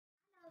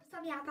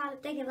Some of y'all probably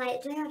thinking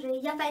like,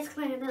 Jandra, your face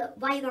clearing up.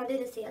 Why you gonna do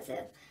this to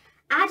yourself?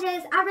 I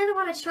really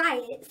want to try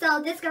it.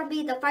 So this gonna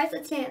be the first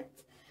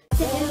attempt to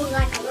do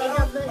like a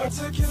makeup look.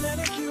 Articulate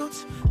and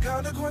cute,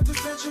 kind of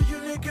quintessential,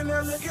 unique and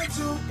elegant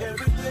too.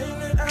 Everything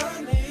that I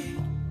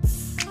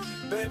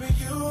need, baby,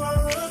 you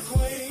are a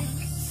queen.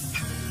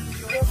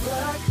 You are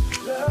black,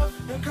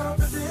 love, and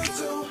confident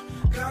too.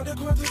 Kind of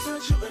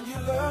quintessential, and you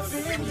love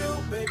in you,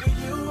 baby,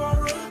 you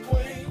are a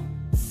queen.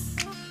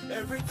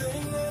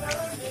 Everything that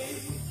I need.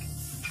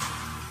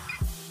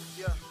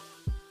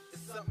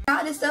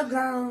 All this stuff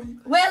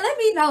gone. Well, let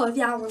me know if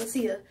y'all want to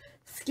see a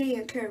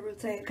skincare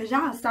routine, because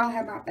y'all saw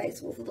how my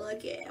face was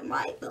looking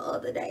like the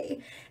other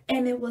day,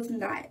 and it was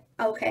not.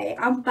 Okay,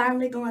 I'm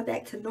finally going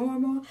back to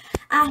normal.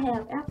 I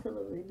have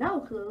absolutely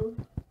no clue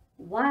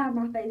why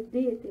my face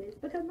did this,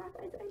 because my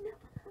face ain't never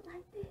looked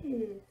like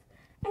this.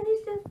 And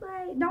it's just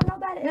like, don't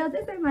nobody else,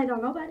 it seems like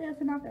don't nobody else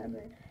in my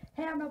family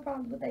have no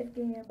problems with their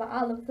skin, but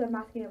all of a sudden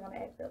my skin want to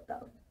act up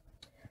though.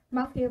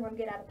 My skin want to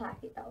get out of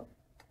pocket though.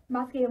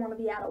 My skin want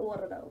to be out of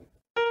order though.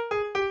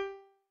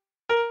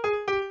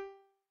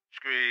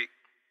 Street.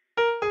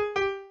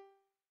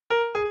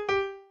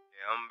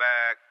 Yeah, I'm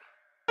back.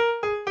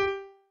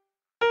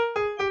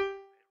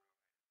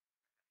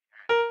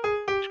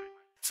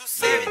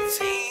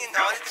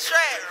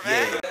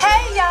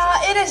 Hey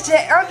y'all, it is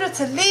Jandra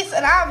Talise,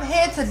 and I'm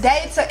here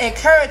today to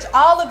encourage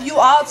all of you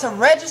all to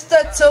register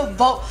to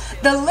vote.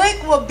 The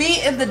link will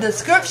be in the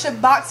description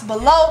box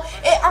below.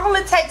 It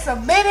only takes a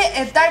minute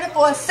and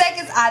 34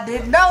 seconds. I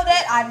didn't know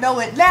that. I know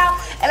it now,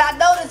 and I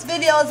know this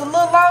video is a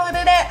little longer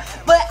than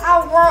that, but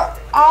I want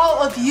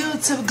all of you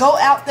to go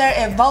out there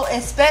and vote,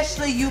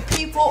 especially you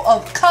people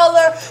of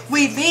color.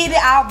 We need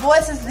it. Our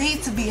voices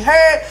need to be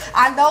heard.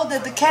 I know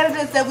that the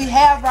candidates that we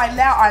have right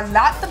now are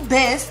not the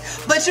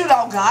best, but you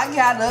know, God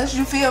got us,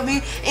 you feel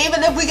me?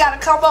 Even if we got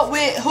to come up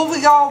with who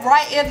we gonna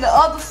write in the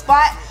other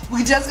spot,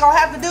 we just gonna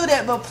have to do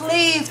that. But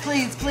please,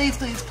 please, please,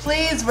 please,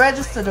 please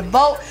register to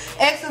vote.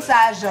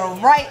 Exercise your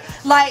right.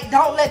 Like,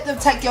 don't let them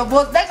take your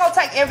voice. They gonna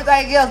take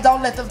everything else.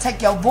 Don't let them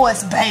take your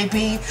voice,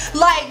 baby.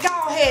 Like, go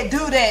ahead, do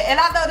that. And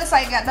I know this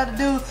ain't got nothing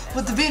to do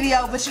with the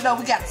video, but you know,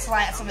 we got to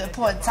slide some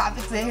important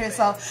topics in here.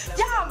 So,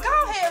 y'all,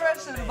 go ahead and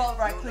register to vote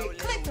right quick.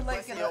 Click the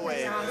link in the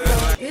video.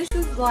 It's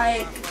just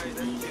like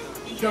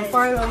the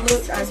final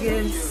look, I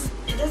guess.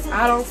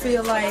 I don't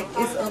feel like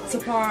it's up to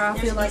par. I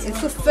feel like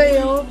it's a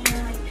fail.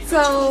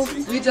 So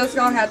we just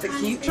gonna have to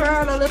keep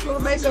trying on this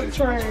little makeup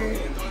train.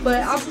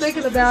 But I'm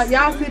thinking about,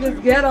 y'all see this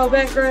ghetto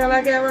background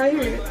I got right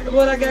here?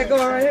 What I got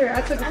going right here?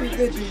 I took a few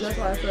pictures, that's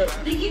why I said.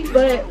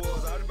 But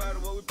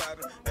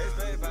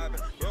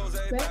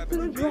back to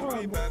the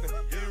drawing board.